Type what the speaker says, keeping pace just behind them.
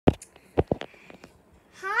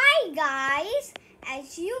Hi guys!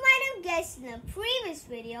 As you might have guessed in the previous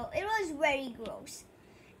video, it was very gross.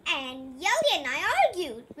 And Yelly and I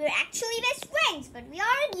argued. We're actually best friends, but we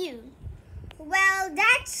argued. Well,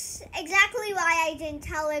 that's exactly why I didn't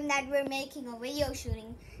tell him that we're making a video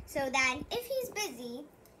shooting. So that if he's busy,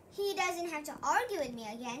 he doesn't have to argue with me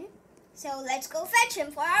again. So let's go fetch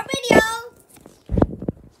him for our video.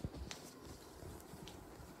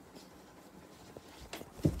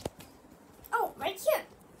 Oh, right here.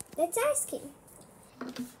 Let's ask him.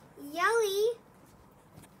 Yelly.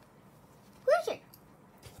 Who is it?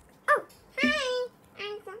 Oh, hi.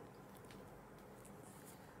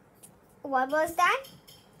 What was that?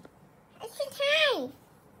 I said hi.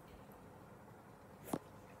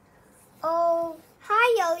 Oh,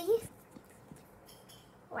 hi, Yelly.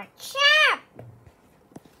 What's up?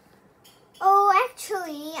 Oh,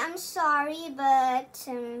 actually, I'm sorry, but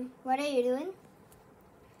what are you doing?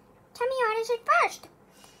 Tell me what is it first.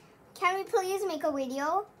 Can we please make a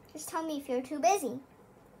video? Just tell me if you're too busy.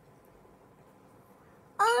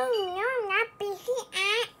 Oh, no, I'm not busy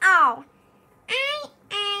at all. I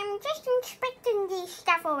am just inspecting this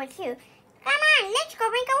stuff over here. Come on, let's go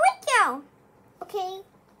make a video. Okay.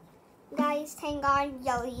 Guys, thank God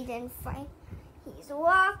Yelly didn't fight. He's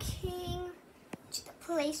walking to the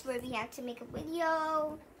place where we have to make a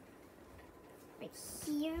video. Right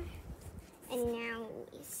here. And now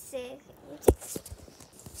we sit.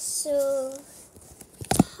 So,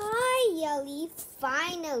 hi Yelly,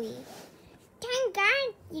 finally. Thank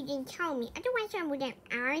God you didn't tell me. Otherwise I wouldn't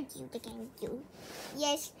argue against you.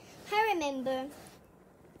 Yes, I remember.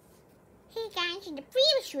 Hey guys, in the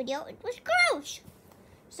previous video, it was gross.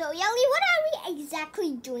 So Yelly, what are we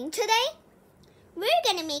exactly doing today? We're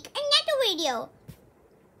gonna make another video.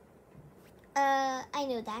 I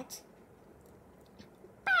know that.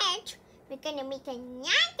 But we're gonna make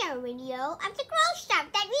another video of the gross stuff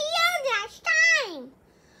that we learned last time.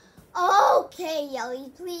 Okay, Yelly,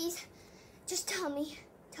 please. Just tell me.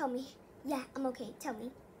 Tell me. Yeah, I'm okay. Tell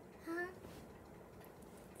me. Huh?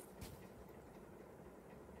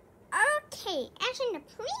 Okay, as in the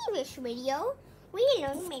previous video, we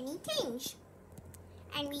learned many things.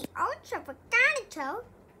 And we also forgot to tell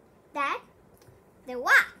that the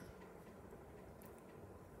what?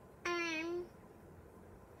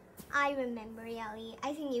 I remember, Yelly.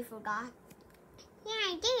 I think you forgot. Yeah,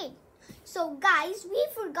 I did. So guys, we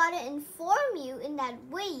forgot to inform you in that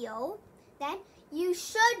video that you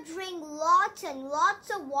should drink lots and lots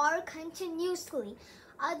of water continuously.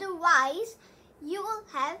 Otherwise, you will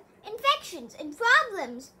have infections and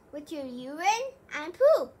problems with your urine and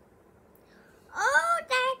poop. Oh,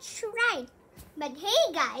 that's right. But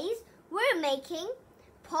hey guys, we're making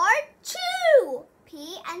part 2,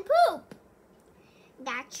 pee and poop.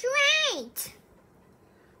 That's right.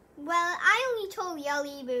 Well, I only told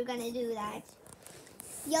Yelly we were gonna do that.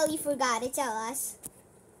 Yelly forgot to tell us.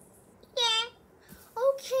 Yeah.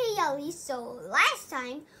 Okay, Yelly, so last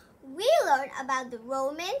time we learned about the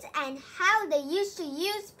Romans and how they used to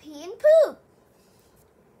use pee and poop.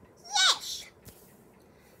 Yes!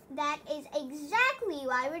 That is exactly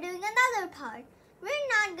why we're doing another part. We're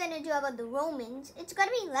not gonna do about the Romans. It's gonna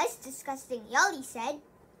be less disgusting, Yelly said.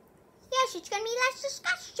 Yes, it's gonna be less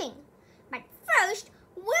disgusting. But first,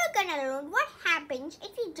 we're gonna learn what happens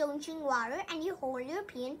if you don't drink water and you hold your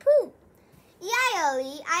pee and poop. Yeah,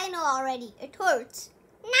 Yelly, I know already. It hurts.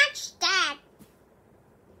 Not that.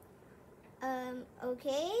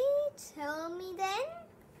 Okay, tell me then.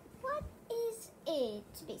 What is it,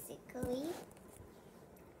 basically?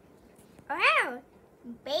 Well,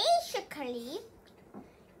 basically,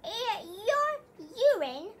 your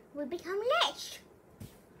urine will become less.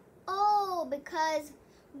 Oh, because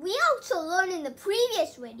we also learned in the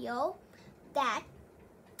previous video that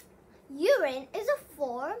urine is a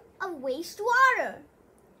form of wastewater.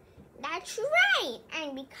 That's right.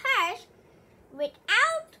 And because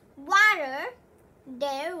without water,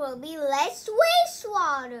 there will be less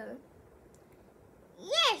wastewater.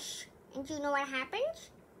 Yes. And you know what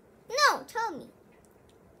happens? No, tell me.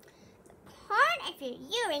 The part of your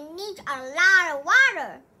urine needs a lot of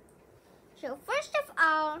water. So first of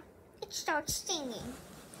all, it starts stinging.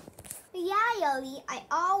 Yeah, Yelly, I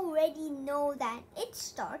already know that it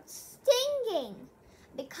starts stinging.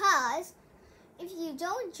 Because if you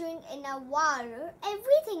don't drink enough water,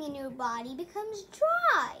 everything in your body becomes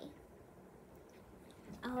dry.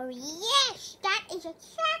 Oh yes, that is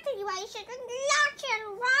exactly why you should drink lots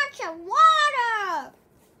and lots of water.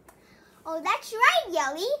 Oh, that's right,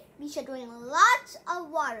 Yelly. We should drink lots of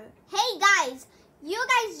water. Hey guys, you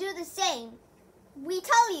guys do the same. We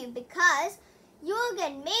tell you because you'll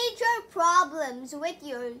get major problems with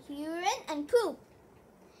your urine and poop.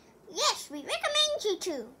 Yes, we recommend you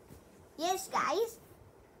to. Yes, guys.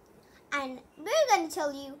 And we're going to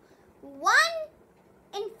tell you one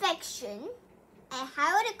infection and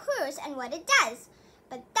how it occurs and what it does.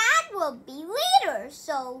 But that will be later.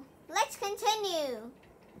 So let's continue.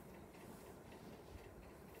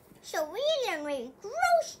 So we learned really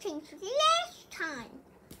gross things last time.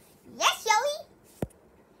 Yes, Yelly?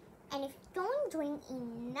 And if you don't drink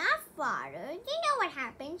enough water, you know what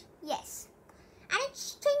happens? Yes. And it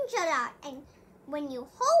stinks a lot. And when you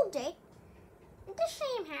hold it, the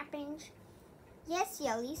same happens. Yes,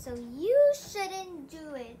 Yelly, so you shouldn't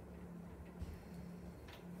do it.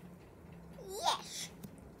 Yes.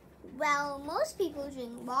 Well, most people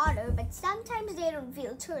drink water, but sometimes they don't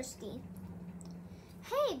feel thirsty.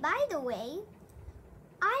 Hey, by the way,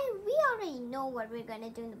 we already know what we're going to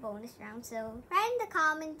do in the bonus round, so write in the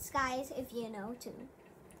comments, guys, if you know too.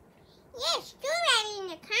 Yes, do write in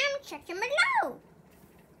the comment section below.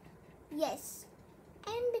 Yes,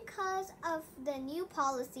 and because of the new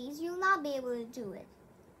policies, you'll not be able to do it.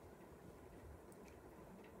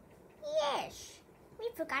 Yes, we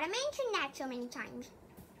forgot to mention that so many times.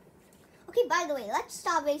 Okay, by the way, let's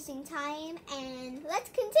stop wasting time and let's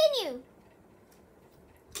continue.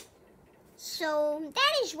 So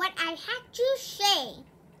that is what I had to say.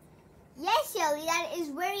 Yes, Yelly, that is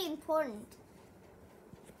very important.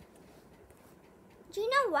 Do you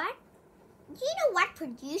know what? Do you know what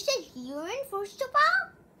produces urine, first of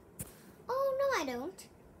all? Oh, no, I don't.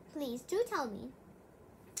 Please, do tell me.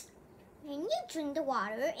 When you drink the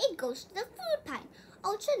water, it goes to the food pipe,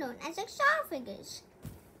 also known as esophagus.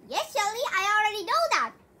 Yes, Yelly, I already know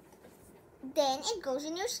that. Then it goes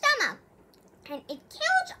in your stomach, and it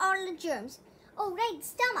kills all the germs. Oh, right,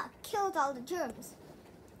 stomach kills all the germs.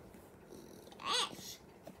 Yes.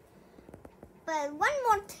 But one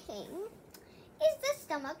more thing. Is the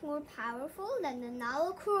stomach more powerful than the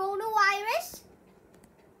novel coronavirus?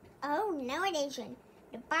 Oh, no, it isn't.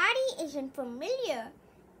 The body isn't familiar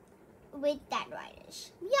with that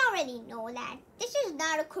virus. We already know that. This is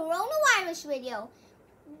not a coronavirus video.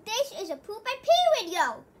 This is a poop and pee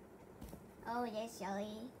video. Oh, yes,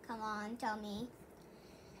 Yelly. Come on, tell me.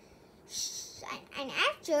 And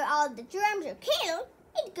after all the germs are killed,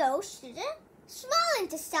 it goes to the small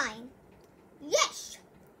intestine. Yes.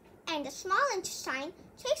 And the small intestine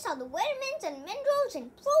takes all the vitamins and minerals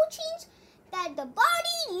and proteins that the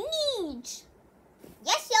body needs.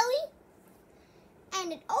 Yes, Yelly?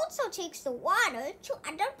 And it also takes the water to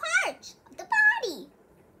other parts of the body.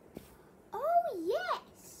 Oh,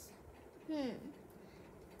 yes.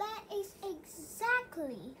 That is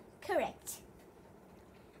exactly correct.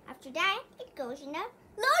 After that, it goes in the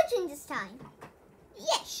large intestine.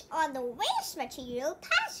 Yes, all the waste material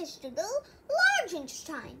passes to the large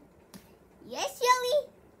intestine. Yes, Yelly?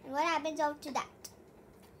 And what happens after that?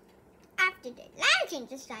 After the large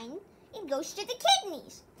intestine, it goes to the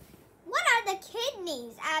kidneys. What are the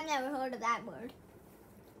kidneys? I've never heard of that word.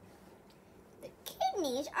 The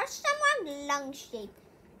kidneys are somewhat lung-shaped.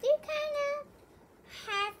 They're kind of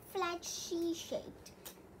half-flat C-shaped.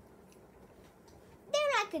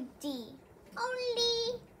 They're like a D,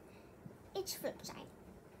 only it's flip side.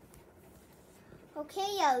 Okay,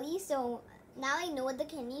 Yelly, so now I know what the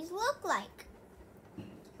kidneys look like.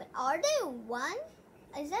 But are they one?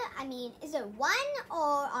 Is it one or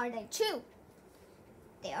are they two?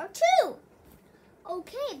 They are two.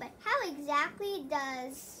 Okay, but how exactly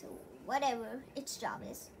does whatever its job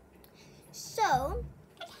is? So,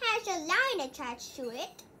 it has a line attached to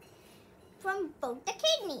it from both the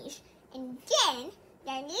kidneys. And then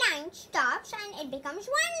that line stops and it becomes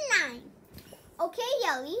one line. Okay,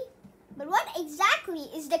 Yelly, but what exactly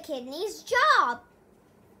is the kidney's job?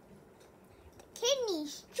 The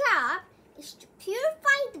kidney's job is to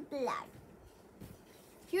purify the blood.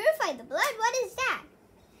 Purify the blood? What is that?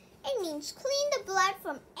 It means clean the blood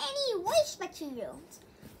from any waste materials.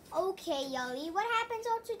 Okay, Yelly, what happens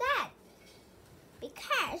after that?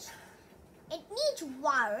 Because it needs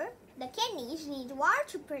water, the kidneys need water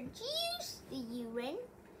to produce the urine.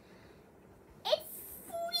 It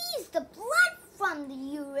frees the blood from the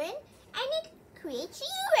urine and it creates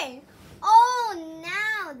urine. Oh,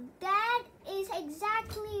 now that is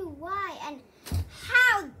exactly why and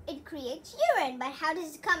how it creates urine. But how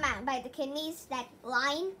does it come out? By the kidneys, that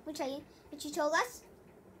line which you told us?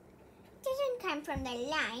 It doesn't come from the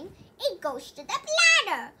line. It goes to the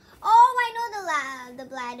bladder. Oh, I know the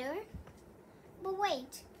bladder. But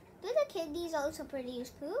wait, do the kidneys also produce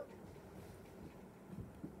poop?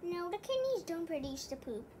 No, the kidneys don't produce the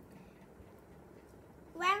poop.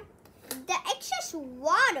 Well, the excess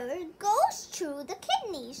water goes through the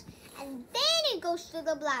kidneys and then it goes to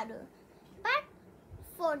the bladder. But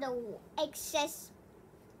for the excess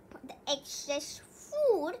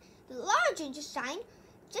food, the large intestine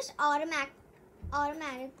just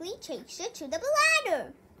automatically takes it to the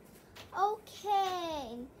bladder.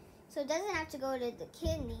 Okay, so it doesn't have to go to the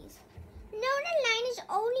kidneys. No, the line is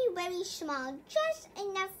only very small, just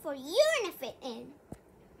enough for urine to fit in.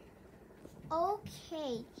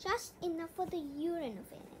 Okay, just enough for the urine to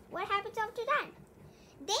fit in. What happens after that?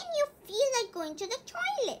 Then you feel like going to the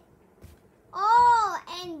toilet. Oh,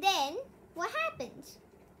 and then what happens?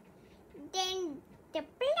 Then the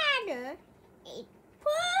bladder, it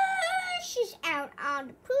pushes out all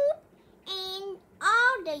the poop and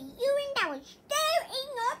all the urine that was there in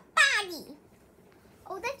your body.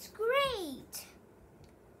 Oh, that's great.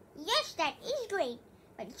 Yes, that is great.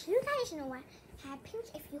 But do you guys know what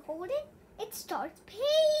happens if you hold it? It starts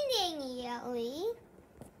paining, Yelly.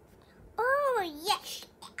 Oh, yes,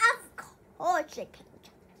 of course it can.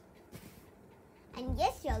 And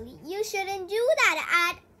yes, Yelly, you shouldn't do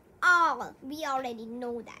that at all. We already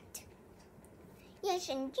know that. Yes,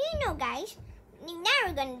 and you know, guys, now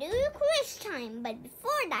we're going to do quiz time. But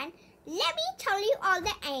before that, let me tell you all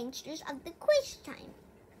the answers of the quiz time.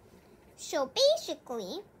 So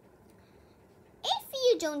basically, if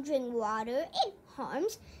you don't drink water, it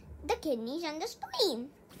harms the kidneys and the spleen.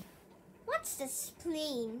 What's the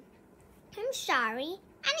spleen? I'm sorry.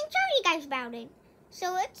 I didn't tell you guys about it.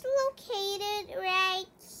 So it's located right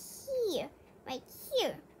here. Right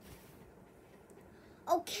here.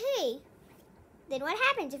 Okay. Then what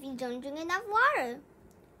happens if you don't drink enough water?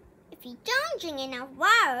 If you don't drink enough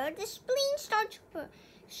water, the spleen starts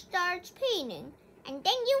paining. And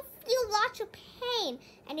then you feel lots of pain.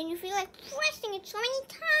 And then you feel like pressing it so many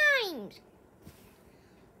times.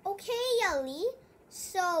 Okay, Yelly.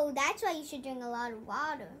 So that's why you should drink a lot of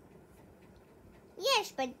water.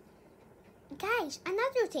 Yes, but guys,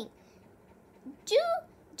 another thing.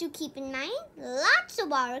 Do keep in mind, lots of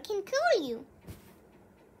water can kill you.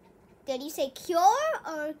 Did you say cure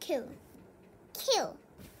or kill? Kill.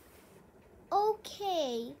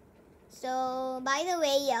 Okay. So, by the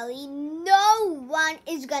way, Yelly, no one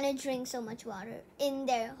is gonna drink so much water in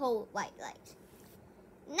their whole white lives.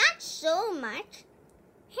 Not so much.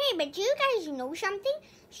 Hey, but do you guys know something?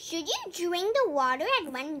 Should you drink the water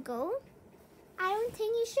at one go? I don't think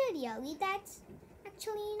you should, Yelly. That's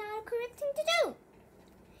actually not a correct thing to do.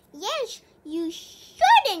 Yes, you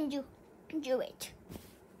shouldn't do it.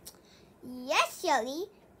 Yes, Yelly,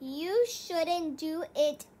 you shouldn't do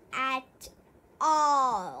it at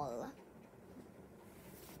all.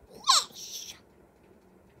 Yes.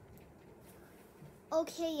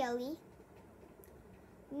 Okay, Yelly.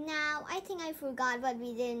 Now, I think I forgot what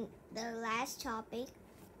we did in the last topic.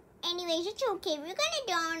 Anyways, it's okay. We're gonna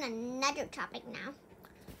do on another topic now.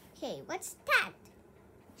 Okay, what's that?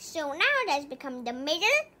 So now that's become the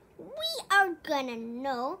middle. We are gonna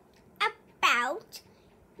know about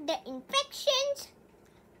the infections,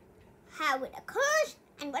 how it occurs,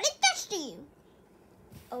 and what it does to you.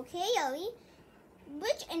 Okay, Yelly,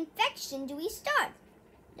 which infection do we start?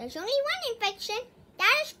 There's only one infection.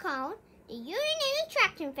 That is called the urinary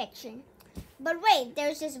tract infection. But wait,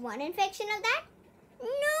 there's just one infection of that?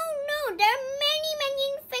 No, there are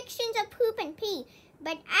many infections of poop and pee,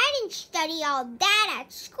 but I didn't study all that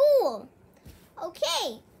at school.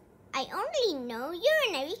 Okay, I only know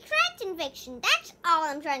urinary tract infection. That's all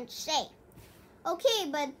I'm trying to say. Okay,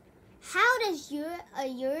 but how does a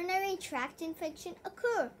urinary tract infection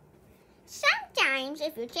occur? Sometimes,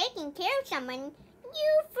 if you're taking care of someone,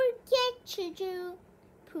 you forget to do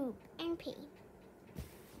poop and pee.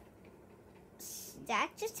 That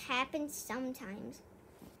just happens sometimes.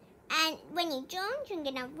 And when you don't drink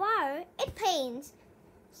enough water, it pains.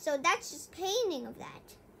 So that's just paining of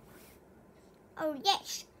that. Oh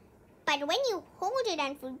yes, but when you hold it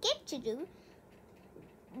and forget to do,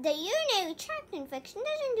 the urinary tract infection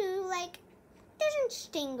doesn't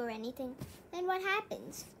sting or anything. Then what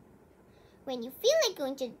happens? When you feel like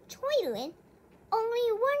going to the toilet,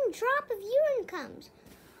 only one drop of urine comes.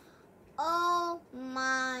 Oh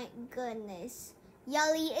my goodness.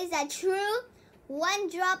 Yelly, is that true? One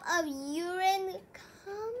drop of urine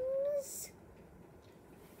comes?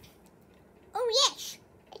 Oh yes,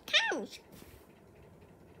 it comes.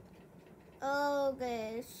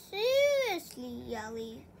 Okay, seriously,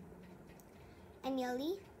 Yelly. And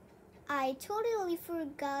Yelly, I totally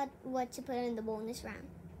forgot what to put in the bonus round.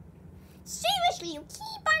 Seriously, you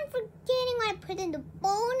keep on forgetting what I put in the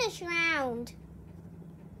bonus round.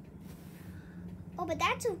 Oh, but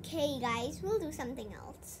that's okay, guys. We'll do something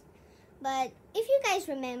else. But if you guys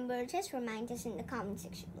remember, just remind us in the comment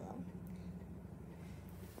section below.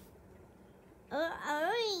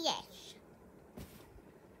 Oh yes.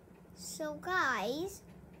 So guys,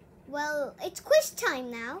 well, it's quiz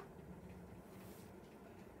time now.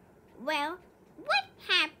 Well, what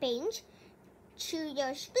happens to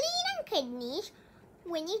your spleen and kidneys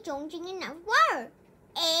when you don't drink enough water?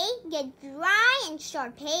 A, get dry and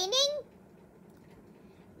start painting.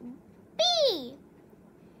 B,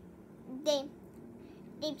 they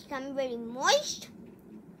become very moist.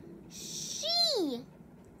 C,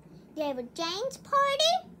 they have a dance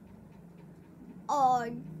party.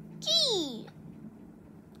 Or D,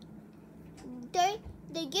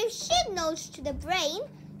 they give signals to the brain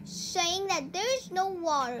saying that there is no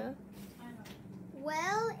water.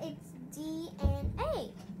 Well, it's D and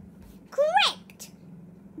A. Correct!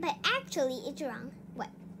 But actually, it's wrong. What?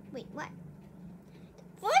 Wait, what?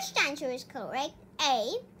 The first answer is correct,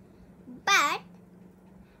 A. But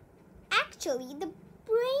actually, the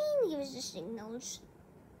brain gives the signals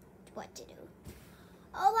what to do.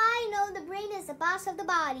 Oh, I know, the brain is the boss of the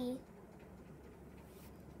body.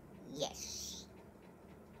 Yes.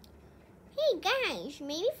 Hey guys,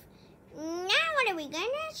 maybe now what are we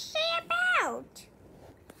gonna say about?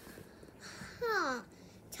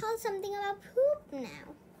 Tell us something about poop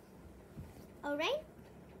now. Alright?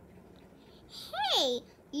 Hey,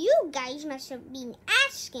 you guys must have been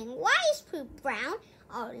asking, why is poop brown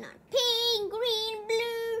or not pink, green,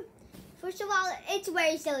 blue? First of all, it's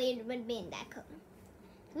very silly it would be in that color.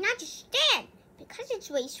 Not just that, because it's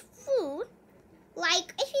waste food.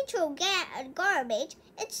 Like if you throw garbage,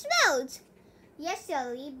 it smells. Yes,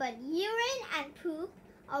 Yelly, but urine and poop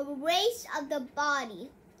are waste of the body.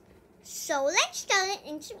 So let's tell it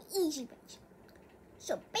in some easy ways.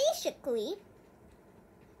 So basically,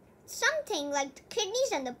 something like the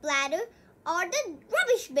kidneys and the bladder are the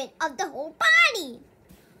rubbish bin of the whole body.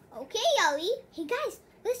 Okay, Yelly. Hey guys,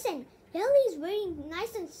 listen. Yelly's very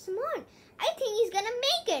nice and smart. I think he's gonna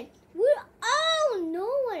make it. We all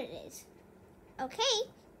know what it is. Okay?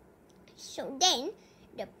 So then,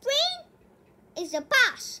 the brain is the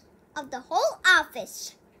boss of the whole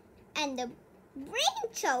office. And the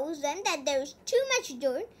brain tells them that there's too much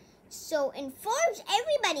dirt, so informs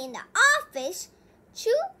everybody in the office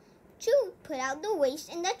to put out the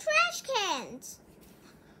waste in the trash cans.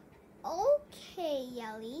 Okay,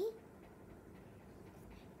 Yelly.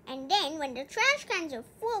 And then when the trash cans are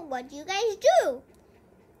full, what do you guys do?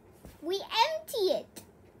 We empty it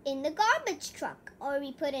in the garbage truck, or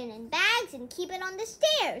we put it in bags and keep it on the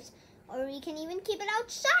stairs, or we can even keep it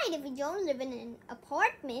outside if we don't live in an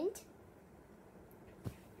apartment.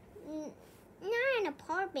 Not an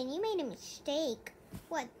apartment, you made a mistake.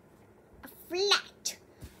 What? A flat.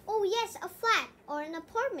 Oh yes, a flat or an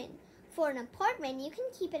apartment. For an apartment, you can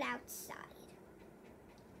keep it outside.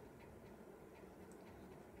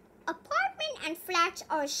 Apartment and flats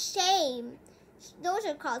are same. Those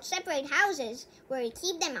are called separate houses where you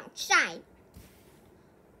keep them outside.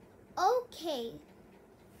 Okay.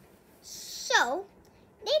 So,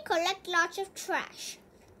 they collect lots of trash.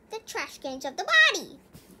 The trash cans of the body.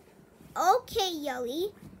 Okay,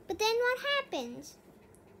 Yelly. But then what happens?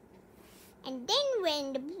 And then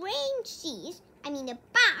when the brain sees, the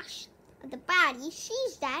boss of the body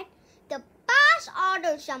sees that, the boss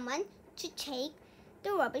orders someone to take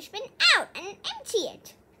the rubbish bin out and empty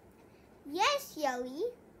it. Yes, Yelly.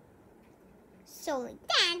 So like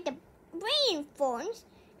that, the brain informs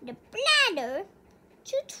the bladder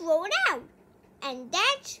to throw it out. And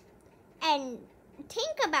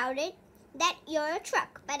think about it, that you're a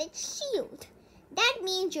truck, but it's sealed. That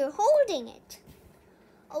means you're holding it.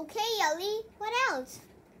 Okay, Yelly, what else?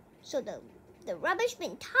 So the rubbish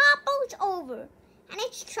bin topples over and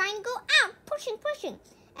it's trying to go out, pushing.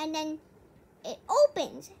 And then it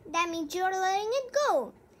opens. That means you're letting it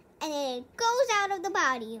go. And then it goes out of the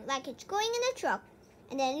body like it's going in the truck.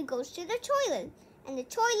 And then it goes to the toilet. And the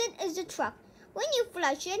toilet is the truck. When you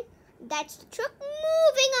flush it, that's the truck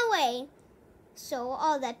moving away. So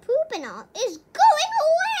all that poop and all is going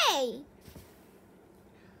away.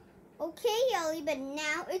 Okay, Yelly, but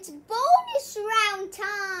now it's bonus round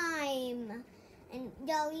time. And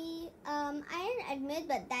Yelly, I didn't admit,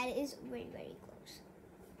 but that is very, very close.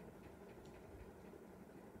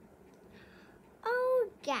 Oh,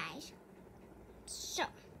 guys. So,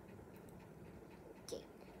 okay.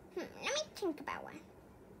 Let me think about one.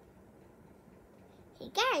 Hey,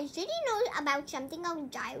 guys, did you know about something called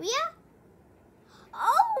diarrhea?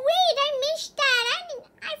 Oh, wait, I missed that.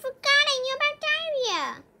 I forgot I knew about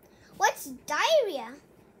diarrhea. What's diarrhea?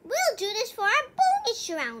 We'll do this for our bonus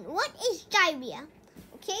round. What is diarrhea?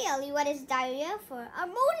 Okay, Ellie, what is diarrhea for our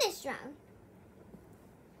bonus round?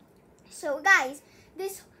 So, guys,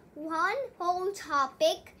 this one whole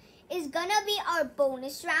topic is gonna be our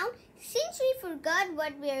bonus round. Since we forgot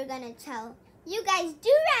what we're gonna tell, you guys do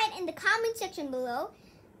write in the comment section below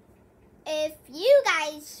if you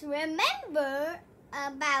guys remember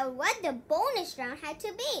about what the bonus round had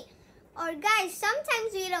to be. Or guys,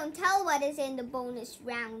 sometimes we don't tell what is in the bonus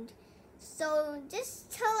round. So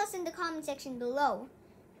just tell us in the comment section below.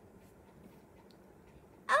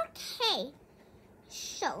 Okay,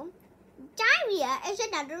 so diarrhea is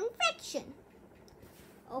another infection.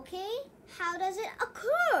 Okay, how does it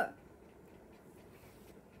occur?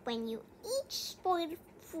 When you eat spoiled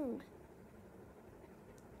food.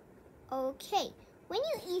 Okay, when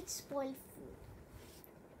you eat spoiled food,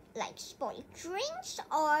 like spoiled drinks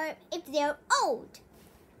or if they're old.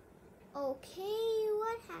 Okay,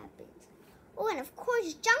 what happens? Oh, and of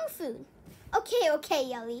course, junk food. Okay,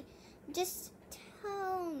 Yelly, just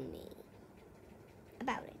tell me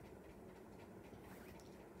about it.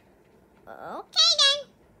 Okay then.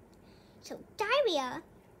 So diarrhea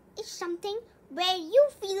is something where you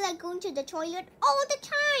feel like going to the toilet all the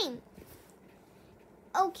time.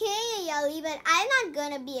 Okay, Yelly, but I'm not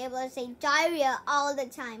gonna be able to say diarrhea all the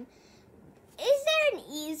time. Is there an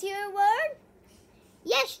easier word?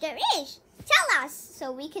 Yes, there is. Tell us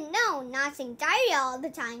so we can know not saying diarrhea all the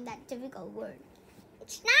time, that difficult word.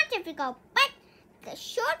 It's not difficult, but the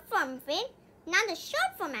short form of it, not the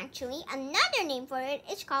short form actually, another name for it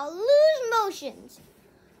is called loose motions.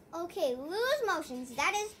 Okay, loose motions,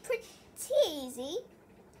 that is pretty easy.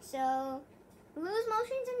 So, loose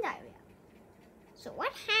motions and diarrhea. So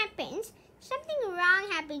what happens, something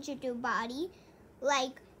wrong happens to your body,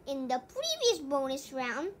 like in the previous bonus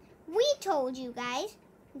round, we told you guys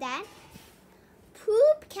that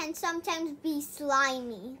poop can sometimes be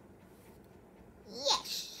slimy.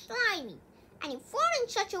 Yes, slimy. And it falls in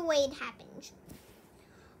such a way it happens.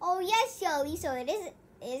 Oh yes, Yelly, so is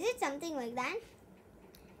it something like that?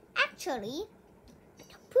 Actually,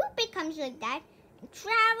 poop becomes like that and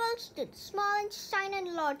travels to the small intestine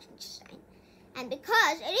and large intestine. And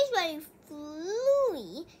because it is very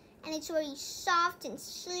fluey and it's very soft and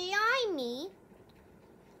slimy,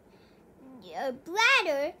 your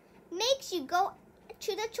bladder makes you go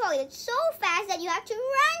to the toilet so fast that you have to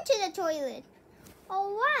run to the toilet.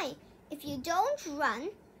 Oh, why? If you don't run,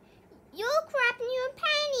 you'll crap in your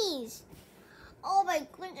panties. Oh my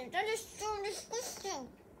goodness, that is so disgusting.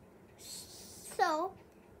 So,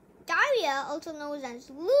 diarrhea, also known as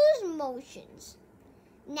loose motions.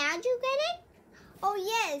 Now do you get it? Oh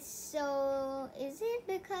yes, so is it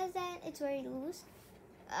because that it's very loose?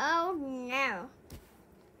 Oh no.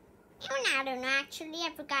 Oh no, I don't know. Actually,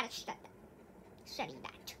 I forgot to study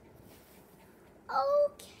that.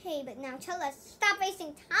 Okay, but now tell us, stop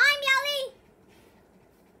wasting time, Yelly.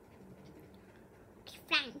 Okay,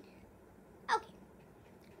 fine. Okay.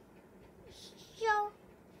 So,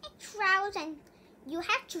 it travels and you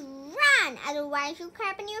have to run, otherwise you'll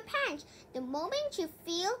crap in your pants. The moment you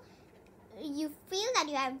feel that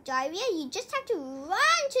you have diarrhea, you just have to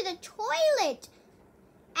run to the toilet.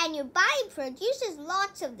 And your body produces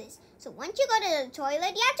lots of this. So once you go to the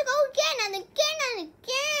toilet, you have to go again and again and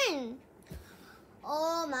again.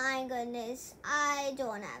 Oh my goodness, I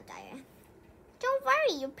don't have diarrhea. Don't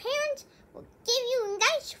worry, your parents will give you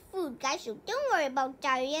nice food, guys, so don't worry about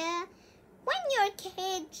diarrhea. When you're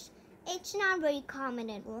kids, it's not very common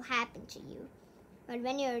it will happen to you. But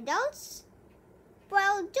when you're adults,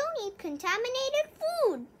 well, don't eat contaminated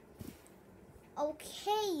food.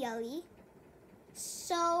 Okay, Yelly.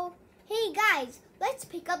 So, hey guys, let's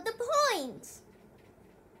pick up the points.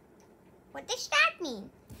 What does that mean?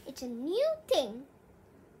 It's a new thing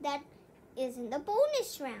that is in the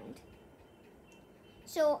bonus round.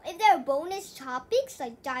 So, if there are bonus topics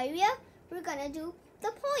like diarrhea, we're gonna do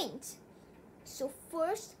the points. So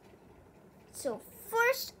first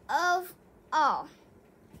of all,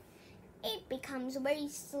 it becomes very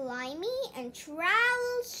slimy and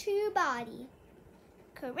travels to your body.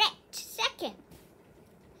 Correct.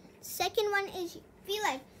 Second one is you feel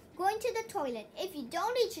like going to the toilet. If you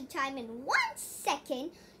don't reach your time in 1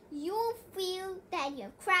 second, you'll feel that you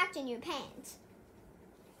have crapped in your pants.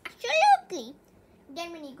 Absolutely.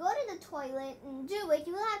 Then when you go to the toilet and do it,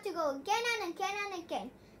 you will have to go again and again and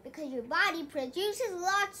again because your body produces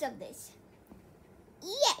lots of this.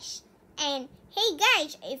 Yes. And hey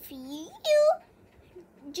guys, if you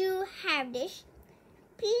do have this,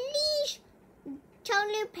 please tell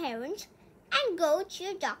your parents and go to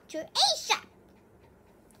your doctor ASAP.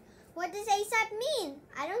 What does ASAP mean?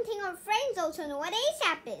 I don't think our friends also know what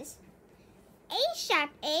ASAP is. ASAP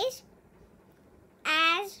is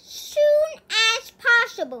as soon as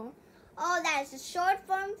possible. Oh, that is the short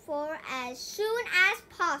form for as soon as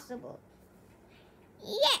possible.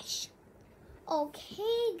 Yes.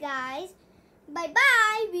 Okay, guys.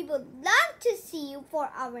 Bye-bye. We would love to see you for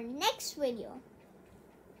our next video.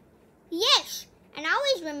 Yes. And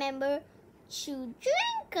always remember to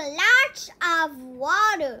drink lots of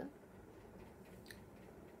water.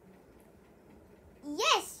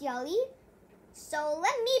 Yes, Yelly. So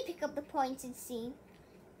let me pick up the points and see.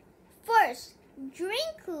 First,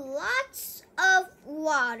 drink lots of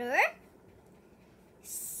water.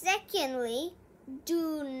 Secondly,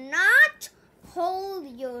 do not hold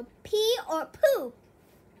your pee or poop.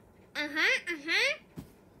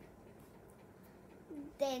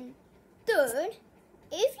 Then third,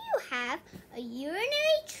 if you have a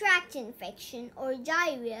urinary tract infection or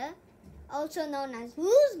diarrhea, also known as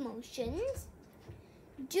loose motions,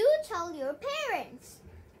 do tell your parents.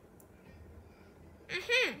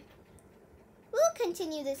 We'll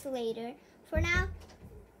continue this later. For now,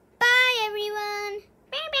 bye everyone.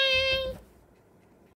 Bye-bye.